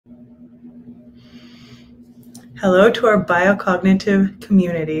Hello to our biocognitive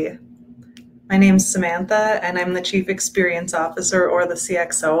community. My name's Samantha, and I'm the Chief Experience Officer, or the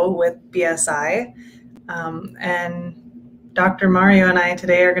CXO, with BSI. And Dr. Mario and I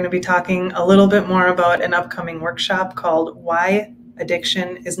today are going to be talking a little bit more about an upcoming workshop called Why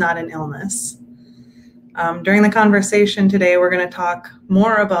Addiction is Not an Illness. During the conversation today, we're going to talk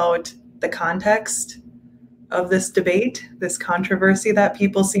more about the context of this debate, this controversy that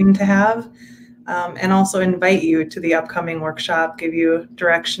people seem to have, and also invite you to the upcoming workshop, give you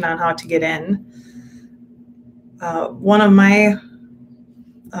direction on how to get in. One of my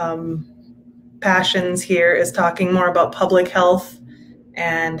passions here is talking more about public health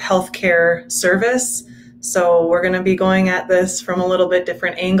and healthcare service. So we're going to be going at this from a little bit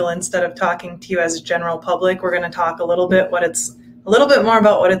different angle. Instead of talking to you as a general public, we're going to talk a little bit more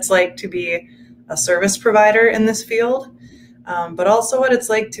about what it's like to be a service provider in this field. But also what it's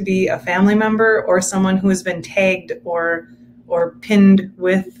like to be a family member or someone who has been tagged or pinned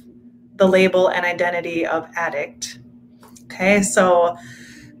with the label and identity of addict. Okay, so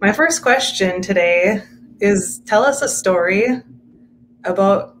my first question today is, tell us a story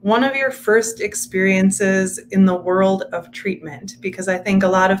about one of your first experiences in the world of treatment, because I think a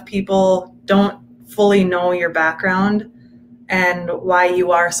lot of people don't fully know your background and why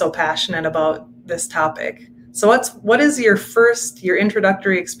you are so passionate about this topic. So what is your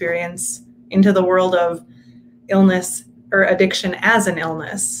introductory experience into the world of illness or addiction as an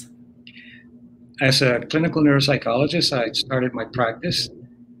illness? As a clinical neuropsychologist, I started my practice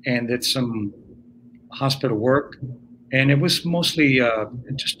and did some hospital work, and it was mostly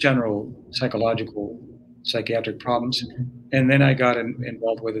just general psychological, psychiatric problems. And then I got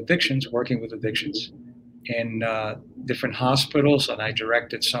involved with addictions, working with addictions in different hospitals, and I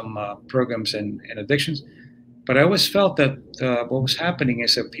directed some programs in addictions. But I always felt that what was happening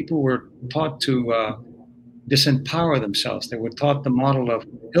is that people were taught to disempower themselves. They were taught the model of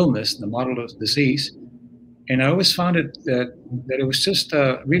illness, the model of disease. And I always found that it was just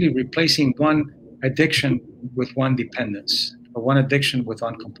really replacing one addiction with one dependence, or one addiction with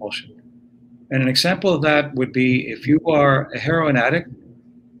one compulsion. And an example of that would be if you are a heroin addict,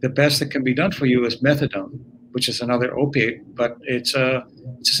 the best that can be done for you is methadone, which is another opiate, but it's the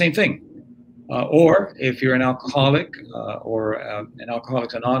same thing. Or if you're an alcoholic or an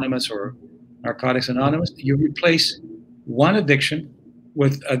Alcoholics Anonymous or Narcotics Anonymous, you replace one addiction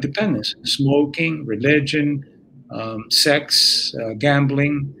with a dependence: smoking, religion, sex,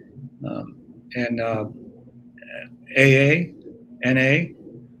 gambling, and AA, NA,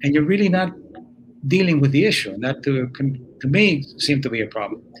 and you're really not dealing with the issue. And that, to me, seemed to be a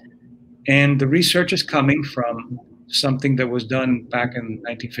problem. And the research is coming from something that was done back in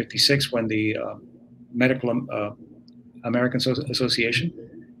 1956 when the Medical American Association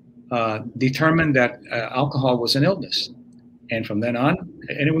determined that alcohol was an illness. And from then on,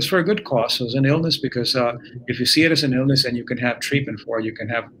 and it was for a good cause, it was an illness because if you see it as an illness, then you can have treatment for it, you can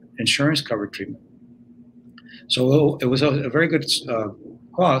have insurance covered treatment. So it was a very good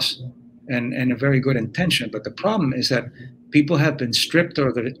cause and a very good intention. But the problem is that people have been stripped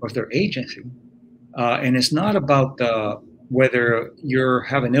of their agency. And it's not about whether you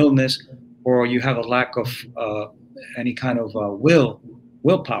have an illness or you have a lack of any kind of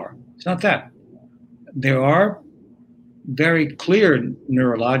willpower. It's not that. There are very clear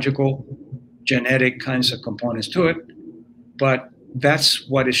neurological, genetic kinds of components to it, but that's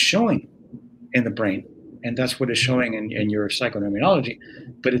what is showing in the brain, and that's what is showing in your psychoneuroimmunology.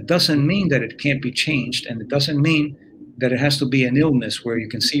 But it doesn't mean that it can't be changed, and it doesn't mean that it has to be an illness where you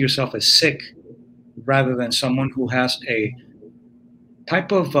can see yourself as sick, rather than someone who has a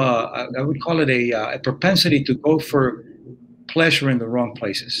type of, I would call it a propensity to go for pleasure in the wrong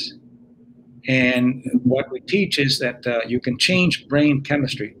places. And what we teach is that you can change brain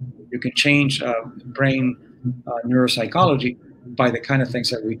chemistry, you can change brain neuropsychology by the kind of things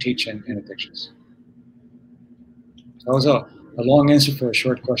that we teach in addictions. So that was a long answer for a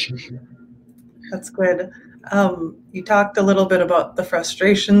short question. That's good. You talked a little bit about the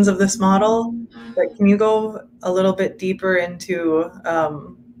frustrations of this model, but can you go a little bit deeper into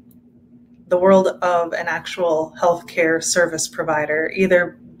the world of an actual healthcare service provider,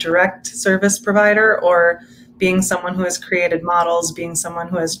 either direct service provider or being someone who has created models, being someone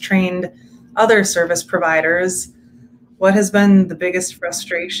who has trained other service providers? What has been the biggest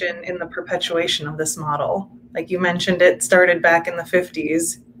frustration in the perpetuation of this model? Like you mentioned, it started back in the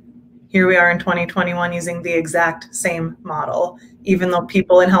 50s. Here we are in 2021 using the exact same model. Even though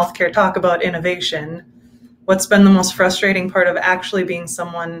people in healthcare talk about innovation, what's been the most frustrating part of actually being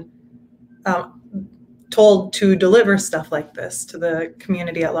someone told to deliver stuff like this to the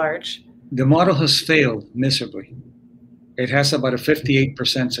community at large? The model has failed miserably. It has about a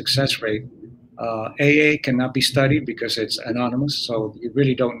 58% success rate. AA cannot be studied because it's anonymous, so you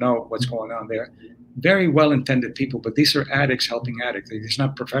really don't know what's going on there. Very well-intended people, but these are addicts helping addicts. These are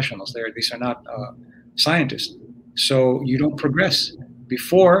not professionals. These are not scientists. So you don't progress.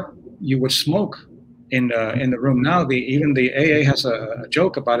 Before, you would smoke in the room. Now, even the AA has a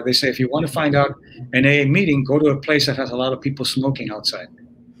joke about it. They say if you want to find out an AA meeting, go to a place that has a lot of people smoking outside.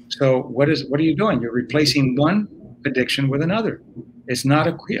 So what are you doing? You're replacing one addiction with another. It's not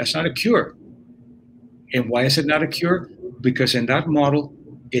a cure. And why is it not a cure? Because in that model,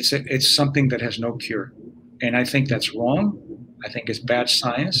 it's something that has no cure. And I think that's wrong. I think it's bad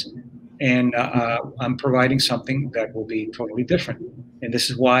science. And I'm providing something that will be totally different. And this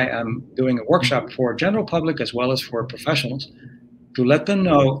is why I'm doing a workshop for general public as well as for professionals to let them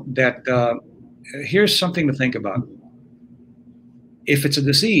know that here's something to think about. If it's a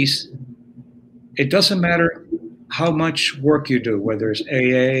disease, it doesn't matter how much work you do, whether it's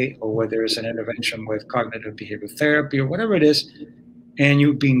AA or whether it's an intervention with cognitive behavioral therapy or whatever it is, and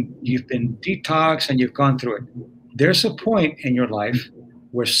you've been detoxed and you've gone through it. There's a point in your life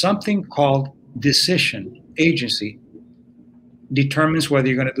where something called decision, agency, determines whether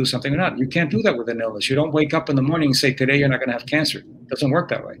you're going to do something or not. You can't do that with an illness. You don't wake up in the morning and say, today you're not going to have cancer. It doesn't work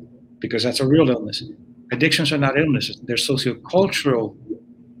that way because that's a real illness. Addictions are not illnesses. They're sociocultural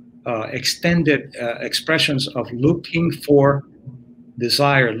extended expressions of looking for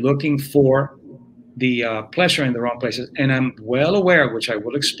desire, looking for the pleasure in the wrong places. And I'm well aware, which I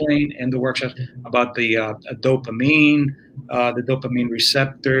will explain in the workshop, about the dopamine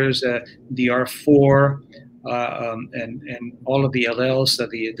receptors, DR4, and all of the alleles,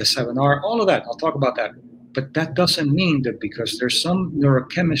 the 7R, all of that. I'll talk about that. But that doesn't mean that because there's some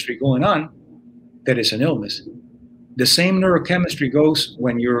neurochemistry going on, that is an illness. The same neurochemistry goes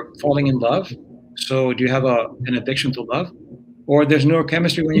when you're falling in love. So do you have an addiction to love? Or there's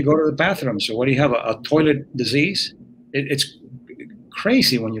neurochemistry when you go to the bathroom. So what do you have, a toilet disease? It's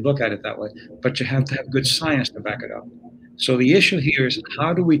crazy when you look at it that way, but you have to have good science to back it up. So the issue here is,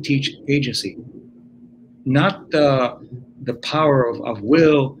 how do we teach agency? Not the power of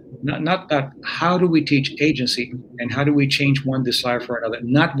will, not that. How do we teach agency, and how do we change one desire for another,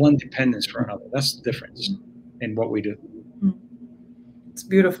 not one dependence for another? That's the difference in what we do. It's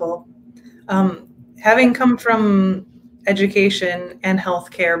beautiful. Having come from education and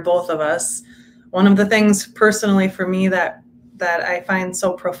healthcare, both of us, one of the things personally for me that I find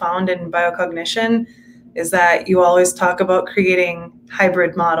so profound in biocognition is that you always talk about creating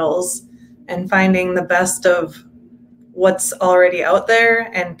hybrid models and finding the best of what's already out there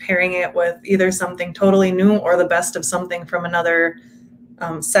and pairing it with either something totally new or the best of something from another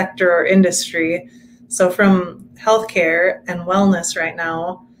sector or industry. So from healthcare and wellness right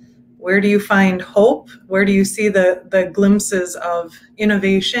now, where do you find hope? Where do you see the glimpses of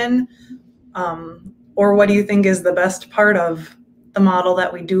innovation? Or what do you think is the best part of the model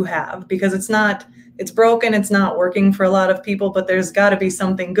that we do have? Because it's broken, it's not working for a lot of people, but there's got to be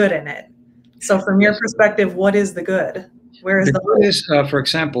something good in it. So from your perspective, what is the good? Where is the good is, for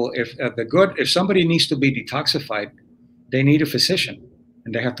example, if somebody needs to be detoxified, they need a physician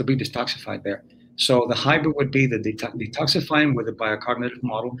and they have to be detoxified there. So the hybrid would be the detoxifying with a biocognitive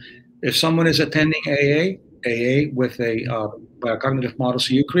model. If someone is attending AA with a biocognitive model,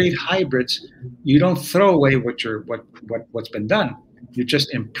 so you create hybrids. You don't throw away what's been done. You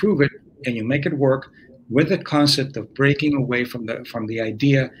just improve it and you make it work with the concept of breaking away from the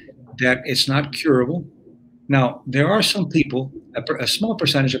idea that it's not curable. Now, there are some people, a small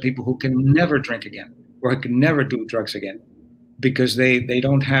percentage of people, who can never drink again or who can never do drugs again because they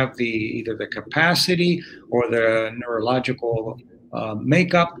don't have either the capacity or the neurological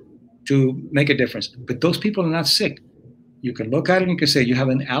makeup to make a difference. But those people are not sick. You can look at it and you can say you have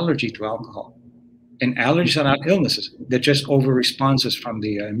an allergy to alcohol. And allergies are not illnesses. They're just over responses from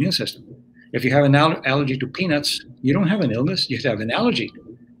the immune system. If you have an allergy to peanuts, you don't have an illness, you have an allergy.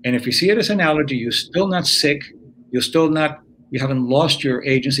 And if you see it as an allergy, you're still not sick, you haven't lost your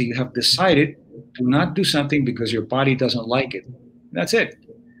agency, you have decided to not do something because your body doesn't like it. That's it.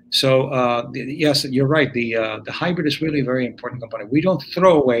 So yes, you're right. The hybrid is really a very important component. We don't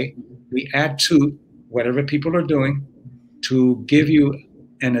throw away, we add to whatever people are doing to give you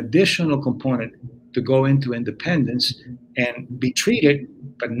an additional component to go into independence and be treated,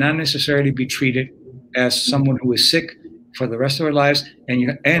 but not necessarily be treated as someone who is sick for the rest of our lives,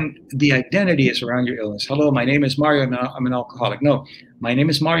 and the identity is around your illness. Hello, my name is Mario, and I'm an alcoholic. No, my name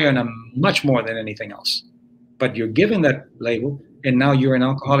is Mario, and I'm much more than anything else. But you're given that label, and now you're an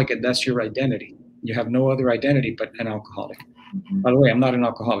alcoholic, and that's your identity. You have no other identity but an alcoholic. Mm-hmm. By the way, I'm not an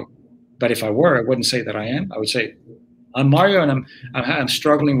alcoholic, But if I were, I wouldn't say that I am. I would say I'm Mario, and I'm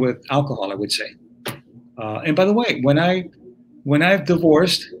struggling with alcohol, I would say. And by the way, when I've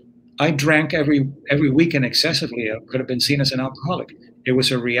divorced, I drank every weekend excessively. I could have been seen as an alcoholic. It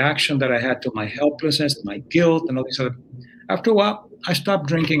was a reaction that I had to my helplessness, my guilt, and all these other. After a while, I stopped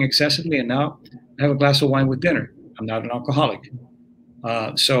drinking excessively, and now I have a glass of wine with dinner. I'm not an alcoholic.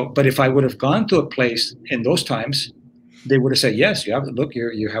 But if I would have gone to a place in those times, they would have said, "Yes, you have. Look,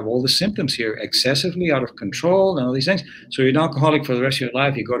 you have all the symptoms here, excessively out of control, and all these things. So you're an alcoholic for the rest of your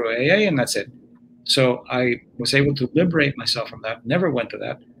life. You go to AA, and that's it." So I was able to liberate myself from that. Never went to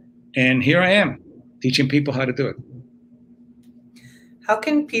that, and here I am, teaching people how to do it. How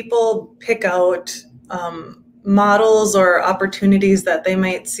can people pick out models or opportunities that they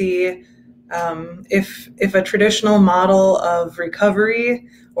might see if a traditional model of recovery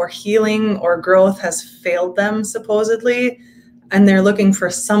or healing or growth has failed them supposedly, and they're looking for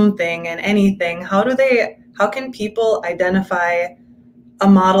something and anything? How can people identify a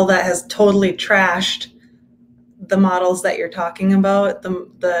model that has totally trashed the models that you're talking about,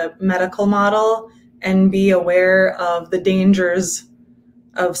 the medical model, and be aware of the dangers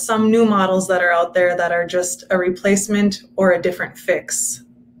of some new models that are out there that are just a replacement or a different fix?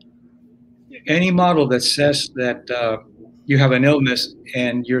 Any model that says that you have an illness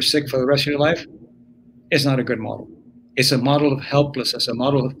and you're sick for the rest of your life is not a good model. It's a model of helplessness, a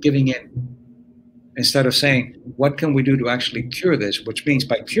model of giving in. Instead of saying, what can we do to actually cure this? Which means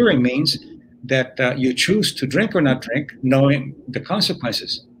by curing means that you choose to drink or not drink, knowing the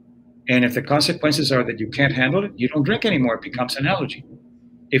consequences. And if the consequences are that you can't handle it, you don't drink anymore. It becomes an allergy.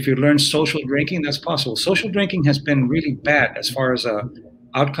 If you learn social drinking, that's possible. Social drinking has been really bad as far as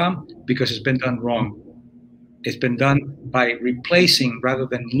outcome because it's been done wrong. It's been done by replacing rather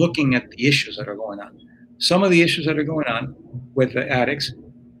than looking at the issues that are going on. Some of the issues that are going on with the addicts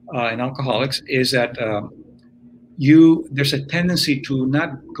and alcoholics is that there's a tendency to not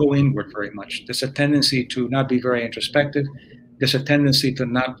go inward very much. There's a tendency to not be very introspective. There's a tendency to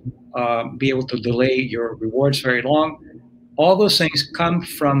not be able to delay your rewards very long. All those things come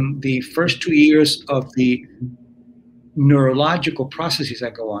from the first 2 years of the neurological processes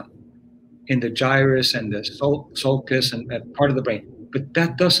that go on in the gyrus and the sulcus and that part of the brain. But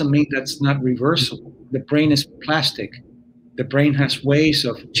that doesn't mean that's not reversible. The brain is plastic. The brain has ways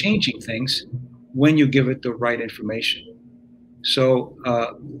of changing things when you give it the right information. So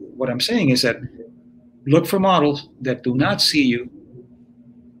what I'm saying is that look for models that do not see you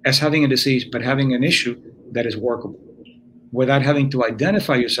as having a disease, but having an issue that is workable. Without having to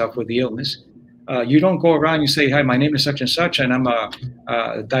identify yourself with the illness. You don't go around and say, "Hi, my name is such and such, and I'm a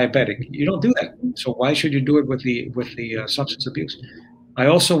diabetic." You don't do that. So why should you do it with the substance abuse? I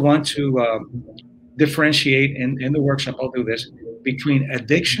also want to differentiate in the workshop. I'll do this between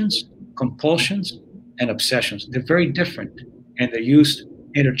addictions, compulsions, and obsessions. They're very different, and they're used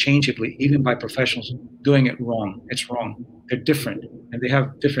interchangeably, even by professionals doing it wrong. It's wrong. They're different, and they have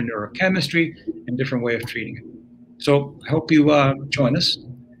different neurochemistry and different way of treating it. So I hope you join us,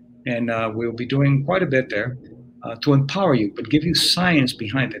 and we'll be doing quite a bit there to empower you, but give you science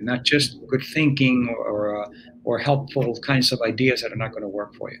behind it, not just good thinking or helpful kinds of ideas that are not going to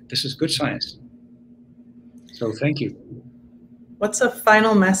work for you. This is good science. So thank you. What's a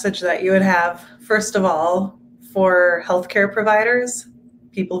final message that you would have, first of all, for healthcare providers,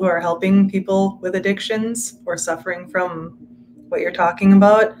 people who are helping people with addictions or suffering from what you're talking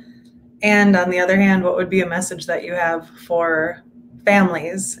about? And on the other hand, what would be a message that you have for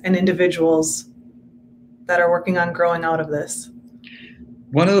families and individuals that are working on growing out of this?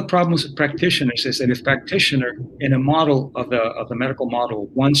 One of the problems with practitioners is that if practitioner in a model of the medical model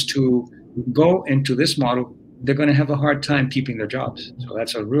wants to go into this model, they're going to have a hard time keeping their jobs. So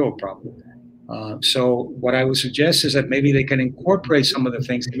that's a real problem. So what I would suggest is that maybe they can incorporate some of the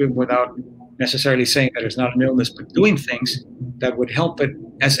things even without necessarily saying that it's not an illness, but doing things that would help it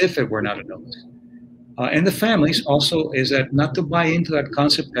as if it were not an illness. And the families also is that not to buy into that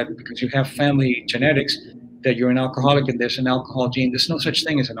concept that because you have family genetics that you're an alcoholic and there's an alcohol gene. There's no such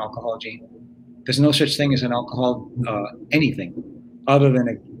thing as an alcohol gene. There's no such thing as an alcohol anything other than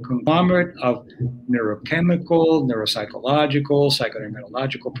a conglomerate of neurochemical, neuropsychological,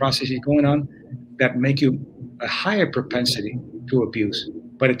 psychoneurological processes going on that make you a higher propensity to abuse,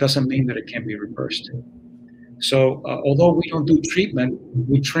 but it doesn't mean that it can be reversed. So although we don't do treatment,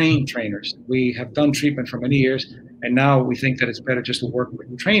 we train trainers. We have done treatment for many years, and now we think that it's better just to work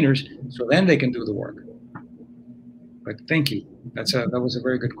with trainers so then they can do the work. But thank you. That was a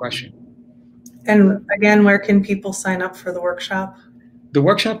very good question. And again, where can people sign up for the workshop? The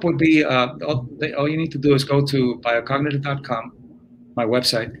workshop would be, all you need to do is go to biocognitive.com my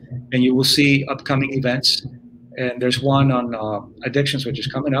website, and you will see upcoming events. And there's one on addictions, which is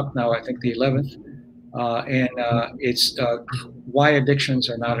coming up now, I think the 11th. It's why addictions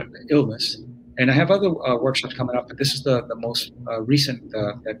are not an illness. And I have other workshops coming up, but this is the most recent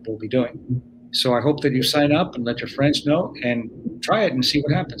that we'll be doing. So I hope that you sign up and let your friends know and try it and see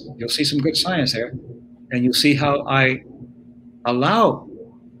what happens. You'll see some good science there, and you'll see how I allow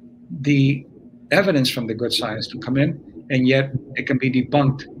the evidence from the good science to come in, and yet it can be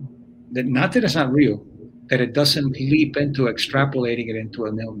debunked. That not that it's not real, that it doesn't leap into extrapolating it into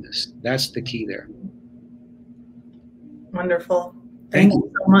an illness. That's the key there. Wonderful. Thank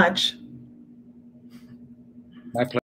you so much. My pleasure.